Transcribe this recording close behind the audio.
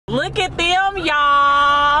Look at them,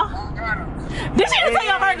 y'all. Did she just take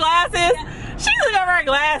off her glasses? She took off her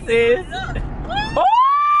glasses.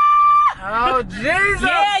 Oh, Jesus.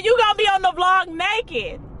 Yeah, you gonna be on the vlog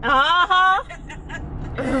naked.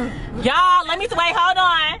 Y'all, let me wait, hold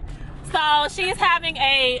on. So she's having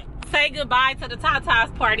a say goodbye to the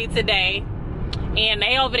Tatas party today. And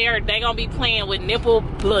they over there, they gonna be playing with nipple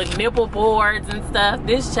boards and stuff.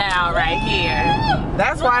 This child right here.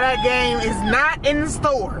 That's why that game is not in the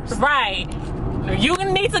stores. Right. You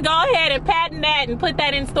need to go ahead and patent that and put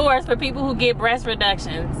that in stores for people who get breast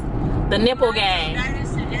reductions. The nipple game.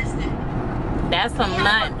 That's some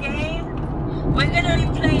nut. We're gonna be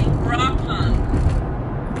playing bra pong.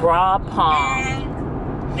 Bra pong.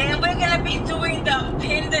 And then we're gonna be doing the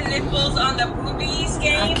pin the nipples on the boobies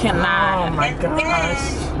game. I cannot. Oh my And gosh.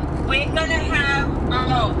 then we're gonna have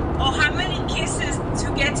how many kisses to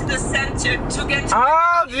get to the center to get to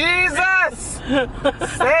Oh, Jesus.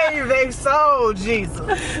 Save their soul, Jesus.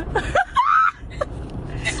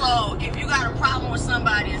 So if you got a problem with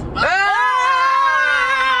somebody's butt,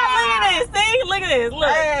 Look at this. See? Look at this. Look.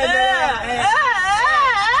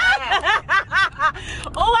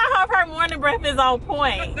 Oh, I hope her morning breath is on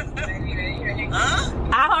point.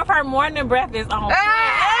 I hope her morning breath is on point.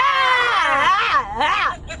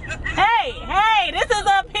 Hey, this is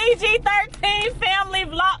a PG-13 family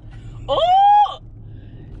vlog. Oh,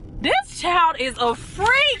 this child is a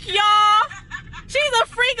freak, y'all. She's a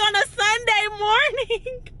freak on a Sunday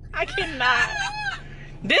morning. I cannot.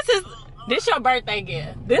 This your birthday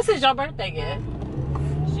gift. This is your birthday gift.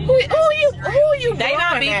 Who you? They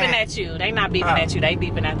not beeping at you. They not beeping at you. They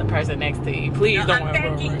beeping at the person next to you. Please don't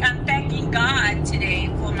worry. I'm thanking God today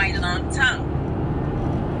for my long tongue.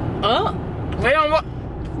 Oh. We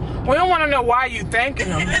don't want to know why you thanking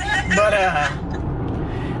them, but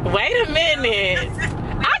Wait a minute.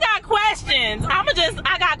 I got questions. I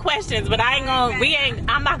got questions, but I'm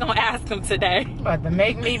not gonna ask them today. about to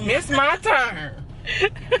make me miss my turn.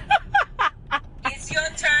 It's your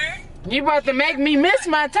turn. You about to make me miss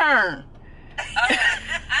my turn.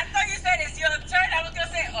 I thought you said it's your turn. I was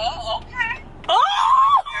gonna say, oh, okay.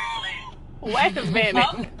 Oh! Wait a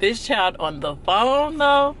minute. This child on the phone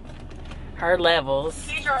though. Her levels.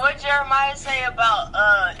 Pedro, what Jeremiah say about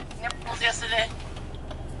nipples yesterday?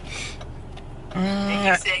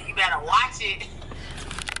 He said you better watch it.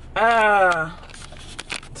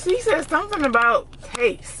 She said something about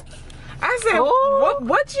taste. I said, Ooh.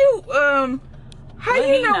 what you how What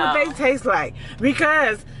you he know know? what they taste like?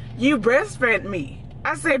 Because you breastfed me.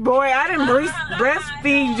 I said, boy, I didn't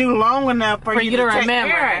breastfeed you long enough for you to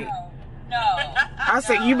remember. care of it. No. I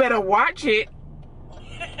said, you better watch it.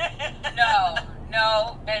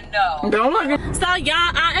 No, and no. Don't look at So y'all,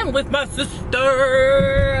 I am with my sister,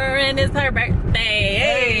 and it's her birthday.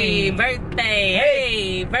 Hey, birthday.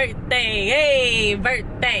 Hey, birthday. Hey,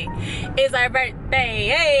 birthday. It's her birthday.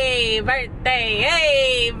 Hey, birthday.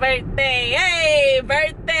 Hey, birthday. Hey,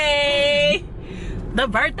 birthday. The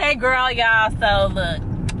birthday girl, y'all. So look,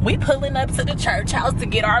 we pulling up to the church house to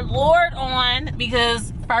get our Lord on,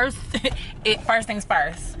 because first things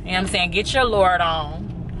first. You know what I'm saying? Get your Lord on.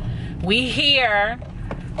 We here.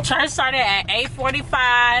 Church started at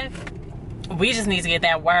 8:45. We just need to get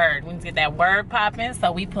that word. We need to get that word popping.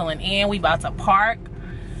 So we pulling in. We about to park.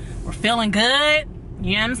 We're feeling good.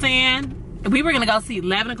 You know what I'm saying? We were gonna go see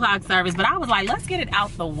 11 o'clock service, but I was like, let's get it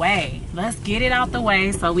out the way. Let's get it out the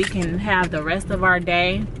way so we can have the rest of our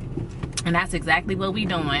day. And that's exactly what we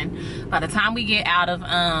doing. By the time we get out of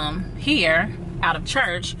here, out of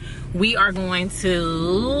church, we are going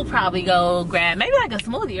to probably go grab maybe like a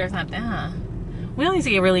smoothie or something, huh? We don't need to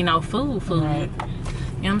get really no food. Right. You know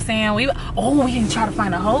what I'm saying? We can try to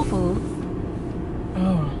find a Whole Foods.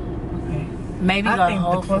 Oh, okay. Maybe go to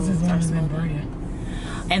Whole Foods or something.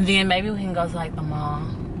 And then maybe we can go to like the mall.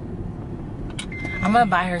 I'm gonna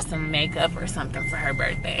buy her some makeup or something for her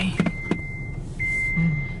birthday.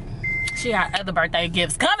 She got other birthday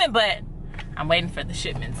gifts coming, but I'm waiting for the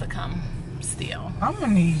shipment to come still. I'm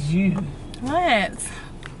gonna need you. What?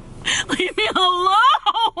 Leave me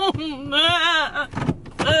alone!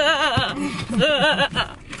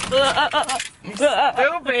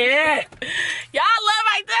 Stupid! Y'all love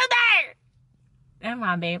my sister! That's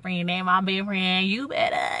my best friend, that's my best friend. You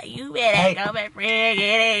better go, best friend,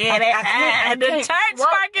 get it. In the church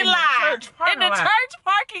parking lot. In the church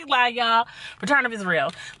parking lot, y'all. Return of is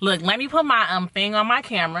real. Look, let me put my thing on my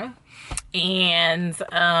camera. And,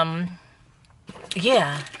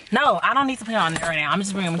 yeah. No, I don't need to put it on there right now. I'm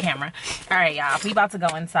just bringing my camera. All right, y'all. We about to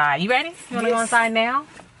go inside. You ready? You want to go inside now?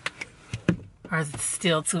 Or is it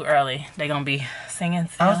still too early? They gonna be singing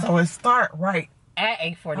still? Also, it start right at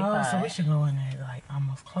 8:45. Oh, so we should go in there like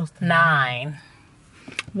almost close to 9.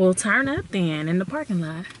 We'll turn up then in the parking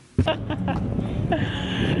lot.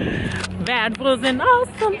 That was an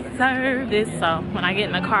awesome service. So when I get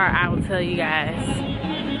in the car, I will tell you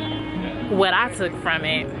guys what I took from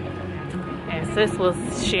it. And sis will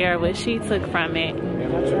share what she took from it.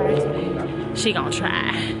 She gonna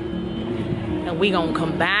try. And we gonna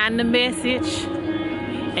combine the message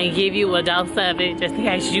and give you a dose of it just in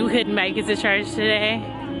case you couldn't make it to church today.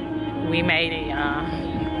 We made it, y'all.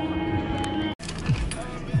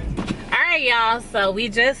 Alright, y'all, so we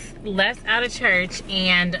just left out of church,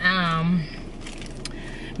 and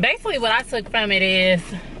basically what I took from it is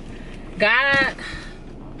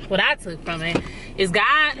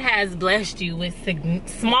God has blessed you with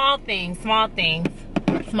small things, small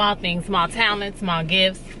talents, small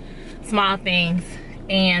gifts, small things,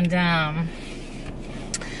 and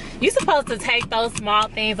you're supposed to take those small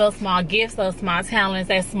things, those small gifts, those small talents,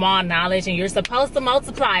 that small knowledge, and you're supposed to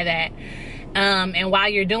multiply that. And while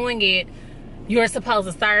you're doing it, you're supposed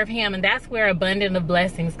to serve him, and that's where abundant of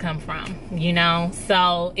blessings come from, you know?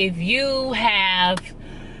 So if you have,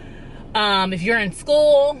 if you're in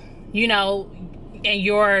school, you know, and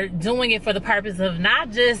you're doing it for the purpose of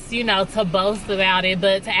not just, you know, to boast about it,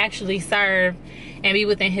 but to actually serve and be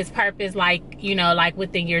within his purpose, like, you know, like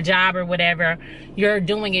within your job or whatever, you're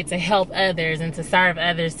doing it to help others and to serve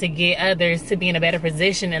others, to get others to be in a better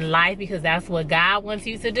position in life, because that's what God wants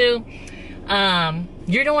you to do.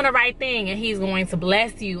 You're doing the right thing, and he's going to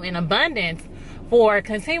bless you in abundance for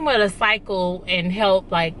continuing to cycle and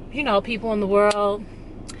help, like, you know, people in the world.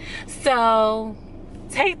 So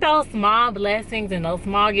take those small blessings and those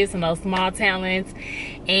small gifts and those small talents,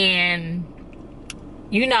 and,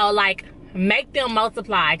 you know, like, make them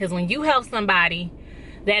multiply, because when you help somebody,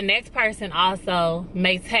 that next person also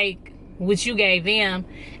may take what you gave them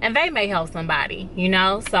and they may help somebody, you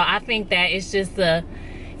know? So I think that it's just that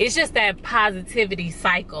positivity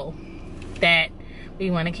cycle that we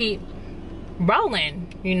want to keep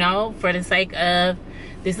rolling, you know, for the sake of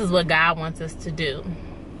this is what God wants us to do.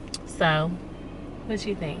 So what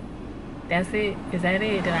you think? That's it? Is that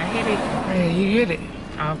it? Did I hit it? Yeah, you hit it.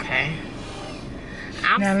 Okay.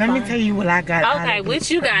 Now let me tell you what I got out of it. Okay, what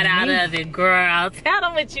you got out of it, girl? Tell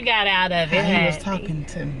them what you got out of it. He was talking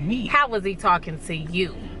to me. How was he talking to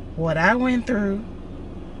you? What I went through,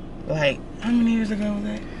 like, how many years ago was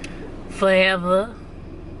that? Forever.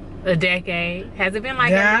 A decade. Has it been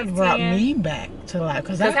like at least 10? God brought me back to life.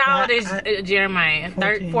 Because how old is Jeremiah?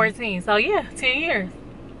 14. So yeah, 10 years.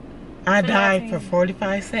 I died for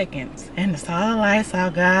 45 seconds. And saw the light, saw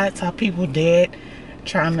God, saw people dead,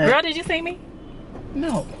 trying to... Girl, did you see me?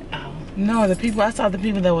 No. Oh. No, I saw the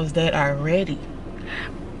people that was dead already.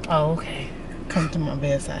 Oh, okay. Come to my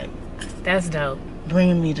bedside. That's dope.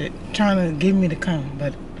 Trying to get me to come,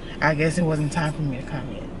 but I guess it wasn't time for me to come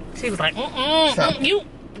yet. She was like, you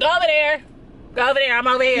go over there. Go over there, I'm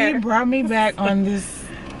over here. He brought me back on this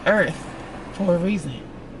earth for a reason.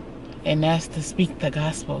 And that's to speak the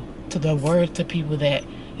gospel, to the word to people that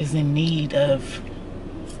is in need of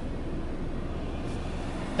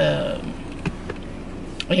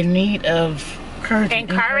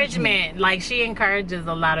encouragement. Like, she encourages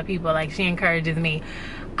a lot of people. Like, she encourages me.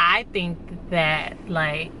 I think that,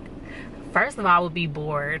 like, first of all, I would be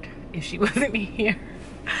bored if she wasn't here.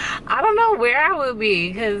 I don't know where I would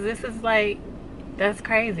be, because this is like, that's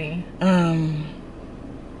crazy.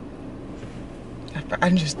 I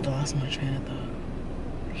just lost my train of thought.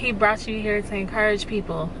 He brought you here to encourage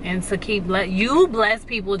people and to keep you bless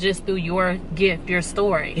people just through your gift, your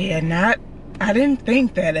story. Yeah, I didn't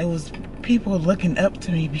think that it was people looking up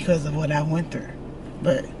to me because of what I went through,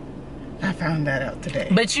 but I found that out today.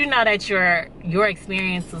 But you know that your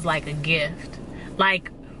experience was like a gift.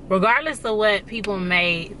 Like, regardless of what people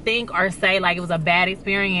may think or say, like it was a bad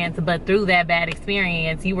experience, but through that bad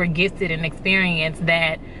experience, you were gifted an experience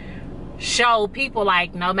that showed people,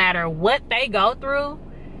 like, no matter what they go through,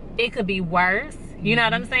 it could be worse. You know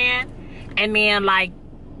what I'm saying? And then, like,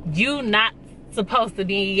 you not supposed to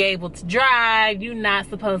be able to drive, you not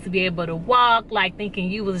supposed to be able to walk, like thinking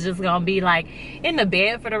you was just gonna be like in the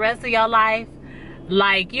bed for the rest of your life,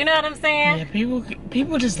 like, you know what I'm saying? Yeah,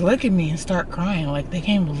 people just look at me and start crying, like they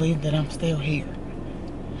can't believe that I'm still here.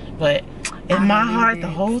 But in my heart, the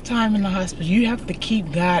whole time in the hospital, you have to keep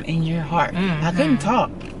God in your heart. I couldn't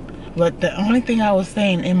talk, but the only thing I was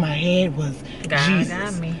saying in my head was God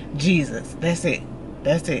Jesus. got me. Jesus. That's it.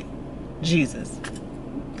 Jesus.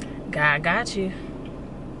 God got you.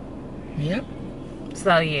 Yep.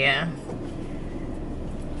 So yeah.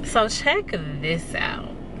 So check this out.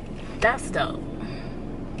 That's dope.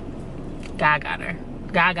 God got her.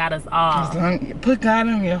 God got us all. Put God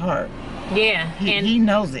on your heart. Yeah. He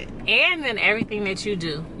knows it. And in everything that you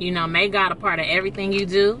do. You know, make God a part of everything you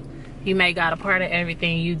do. You make God a part of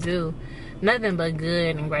everything you do. Nothing but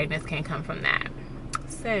good and greatness can come from that.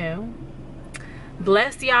 So,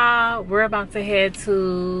 bless y'all. We're about to head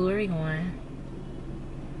to, where are we going?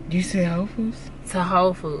 You said Whole Foods? To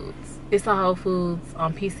Whole Foods. It's a Whole Foods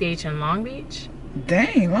on PCH in Long Beach.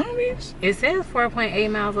 Dang, Long Beach? It says 4.8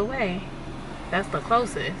 miles away. That's the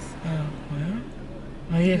closest. Oh, well.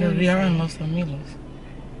 Oh, yeah, because we are in Los Amigos.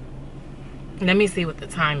 Let me see what the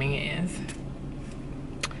timing is.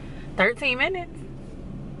 13 minutes.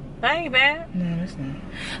 That ain't bad. No, it's not.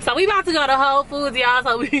 So we about to go to Whole Foods, y'all,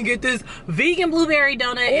 so we can get this vegan blueberry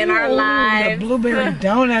donut in our lives. The blueberry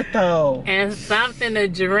donut, though. And something to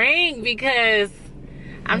drink, because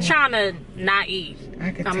I'm trying to not eat.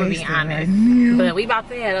 I'm gonna be honest. Right, but we about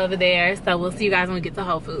to head over there, so we'll see you guys when we get to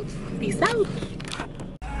Whole Foods. Peace out.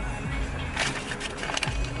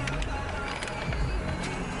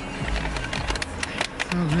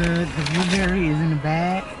 So good. The blueberry is in the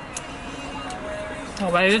bag. Oh,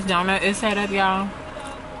 wait, this donut is set up, y'all.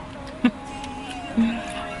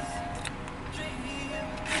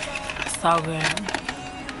 So good.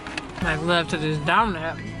 Like, love to this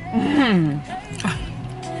donut.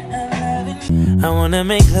 I wanna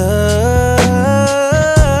make love,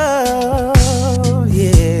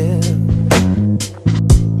 yeah.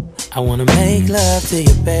 I wanna make love to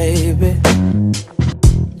you, baby.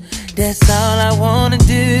 That's all I wanna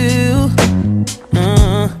do.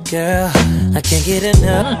 Girl, I can't get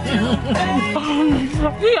enough.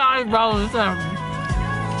 He always rolling something.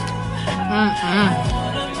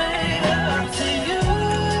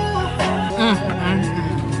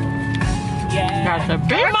 That's the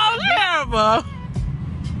big most ever.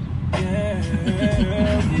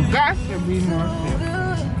 Got to be more simple.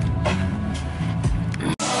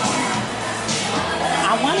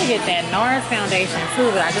 I want to get that NARS foundation too,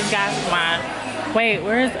 but I just got my. Wait,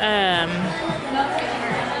 where's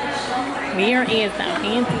Where is the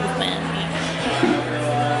fancy stuff?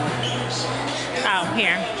 Oh,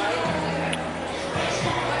 here.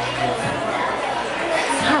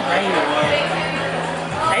 Alright.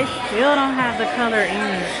 They still don't have the color in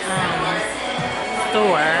the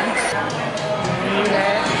store.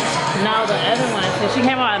 No, the other one. So she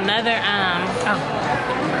came out another oh,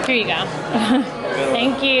 here you go.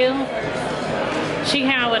 Thank you. She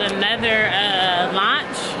came out with another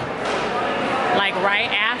launch, like right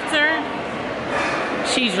after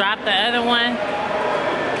she dropped the other one.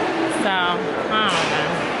 So I don't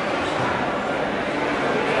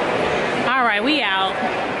know. All right, we out.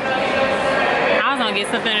 I was gonna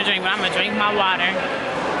get something to drink, but I'm gonna drink my water.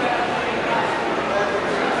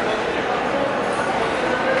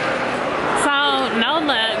 So no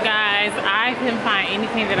luck, guys. I couldn't find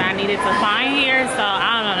anything that I needed to find here, so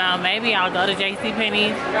I don't know. Maybe I'll go to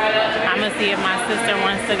JCPenney's. I'm gonna see if my sister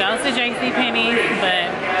wants to go to JCPenney's,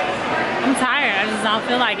 but I'm tired. I just don't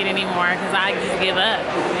feel like it anymore because I just give up.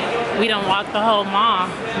 We done walked the whole mall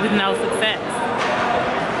with no success.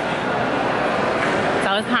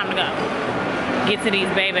 So it's time to go. Get to these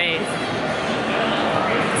babies.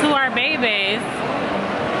 To our babies.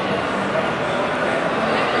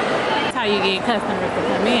 That's how you get customers to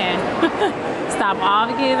come in. Stop all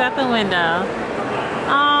the kids at the window.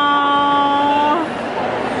 Aww.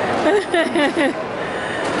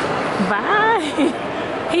 Bye.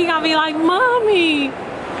 He gonna be like, Mommy,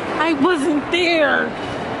 I wasn't there.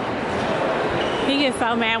 He gets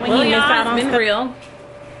so mad when he missed out on stuff. Real.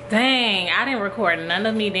 Dang, I didn't record none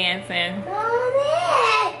of me dancing.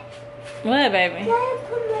 Mommy! What, baby? Can I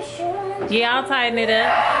put my shirt on? Yeah, I'll tighten it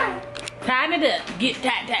up. Tighten it up. Get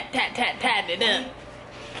tighten it up.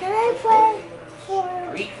 Can I play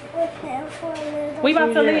with him for a little? We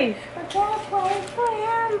about to leave. Can I play for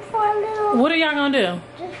him for a little? What are y'all gonna do?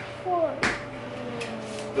 Just for.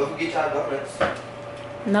 Don't forget y'all donuts.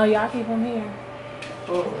 No, y'all keep them here.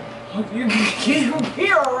 Oh. You keep them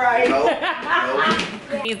here, right? No.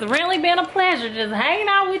 It's really been a pleasure just hanging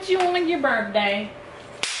out with you on your birthday.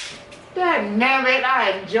 Damn it,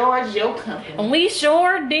 I enjoyed your company. We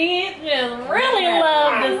sure did. Just really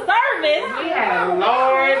love the service. Yeah,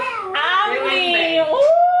 Lord. I mean,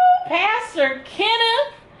 ooh, Pastor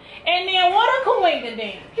Kenneth. And then what a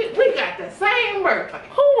coincidence. We got the same birthday.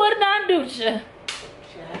 Who would not do you?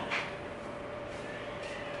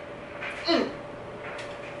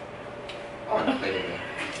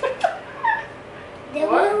 Then we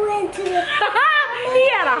went to the. He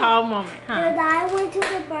had a whole moment, huh? Then I went to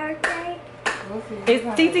the birthday.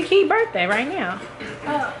 It's Titi Key's birthday right now.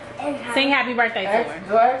 Oh, and how? Sing happy birthday to her.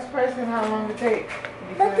 Go ask the person how long it takes.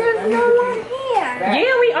 But there's no one here.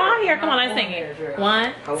 Yeah, we all here. Come on, let's sing it.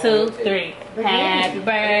 1, 2, 3. Happy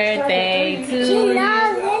birthday to She's you.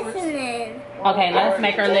 not listening. Okay, let's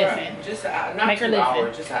make her listen. Just not Make her 2 listen.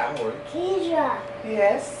 hours, just an hour. Pedro.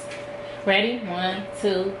 Yes. Ready? 1,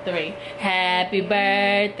 2, 3. Happy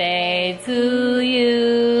birthday to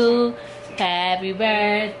you. Happy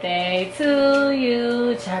birthday to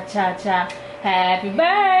you. Cha cha cha. Happy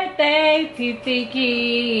birthday, Titi Key.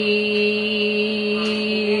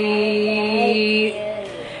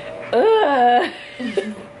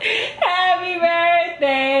 Happy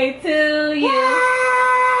birthday to you.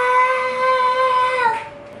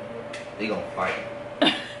 They gonna fight.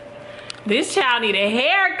 This child need a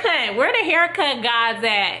haircut. Where the haircut gods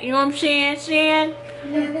at? You know what I'm saying, Shan?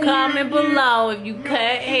 Comment below if you cut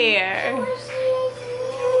hair.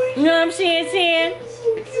 You know what I'm saying, Shan?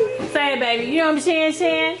 Say it, baby. You know what I'm saying,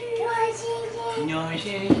 Shan? You know what I'm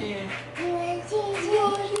saying?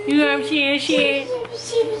 You know what I'm saying, Shan?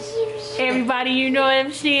 Everybody, you know what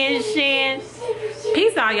I'm saying, Shan?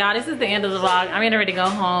 Peace out, y'all. This is the end of the vlog. I'm getting ready to go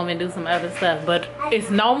home and do some other stuff, but it's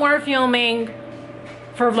no more filming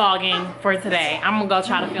for vlogging for today. I'm gonna go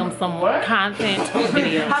try to film some more content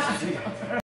videos.